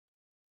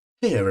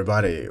Hey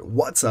everybody,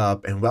 what's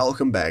up and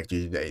welcome back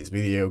to today's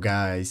video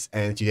guys.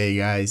 And today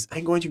guys,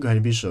 I'm going to go ahead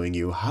and be showing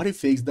you how to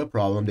fix the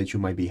problem that you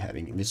might be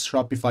having with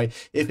Shopify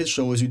if it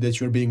shows you that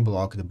you're being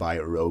blocked by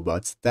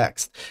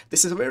Robots.TXT.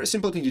 This is a very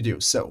simple thing to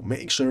do, so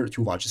make sure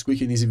to watch this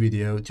quick and easy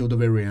video till the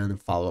very end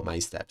and follow my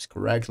steps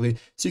correctly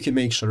so you can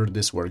make sure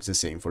this works the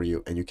same for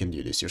you and you can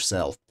do this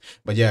yourself.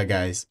 But yeah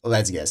guys,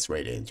 let's get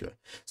straight into it.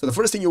 So the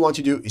first thing you want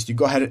to do is to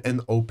go ahead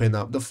and open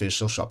up the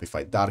official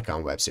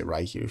Shopify.com website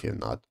right here if you're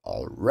not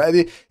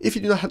already. If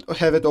you do not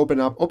have it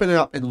open it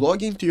up and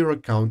log into your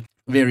account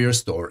where your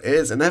store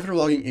is, and after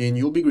logging in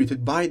you'll be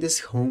greeted by this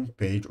home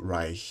page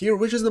right here,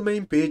 which is the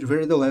main page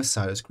where on the left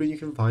side of the screen you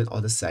can find all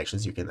the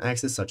sections you can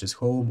access, such as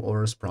home,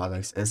 orders,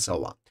 products, and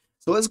so on.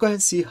 So let's go ahead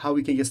and see how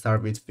we can get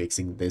started with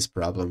fixing this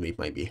problem we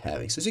might be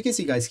having. So as you can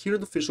see guys, here on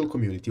the official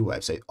community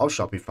website of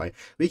Shopify,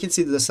 we can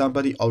see that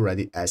somebody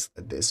already asked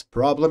this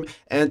problem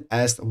and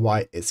asked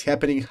why it's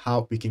happening,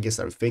 how we can get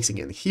started fixing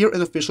it. And here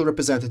an official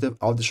representative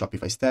of the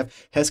Shopify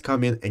staff has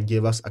come in and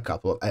give us a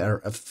couple of error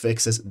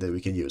fixes that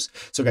we can use.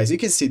 So guys, you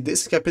can see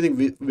this is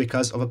happening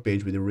because of a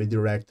page with a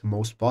redirect.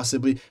 Most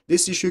possibly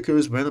this issue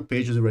occurs when a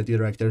page is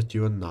redirected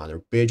to another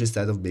page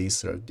instead of being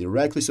served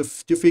directly. So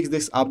to fix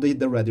this, update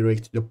the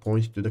redirect to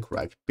point to the correct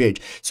page.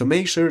 So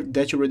make sure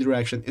that your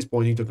redirection is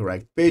pointing to the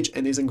correct page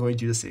and isn't going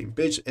to the same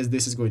page, as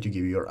this is going to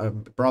give you your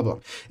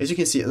problem. As you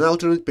can see, an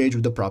alternate page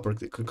with the proper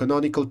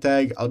canonical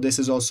tag. This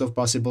is also a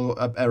possible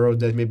error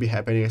that may be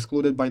happening,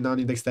 excluded by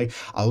non-index tag.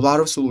 A lot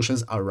of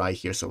solutions are right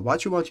here. So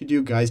what you want to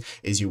do guys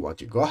is you want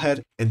to go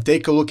ahead and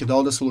take a look at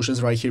all the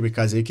solutions right here,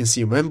 because you can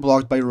see when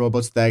blocked by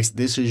robots tags,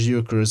 this issue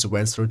occurs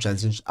when search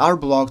engines are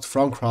blocked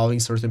from crawling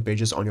certain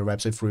pages on your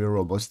website through your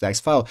robots tags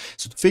file.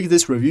 So to fix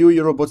this, review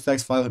your robots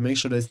tags file and make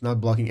sure that it's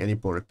not blocking any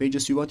important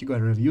pages. You want to go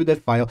ahead and review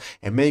that file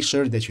and make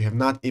sure that you have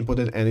not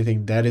inputted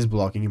anything that is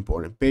blocking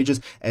important pages,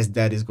 as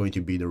that is going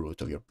to be the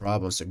root of your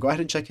problem. So go ahead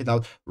and check it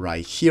out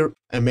right here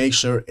and make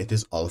sure it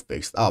is all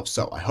fixed up.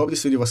 So I hope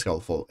this video was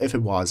helpful. If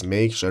it was,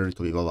 make sure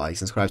to leave a like,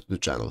 subscribe to the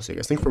channel. So you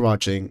guys, thanks for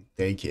watching,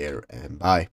 take care, and bye.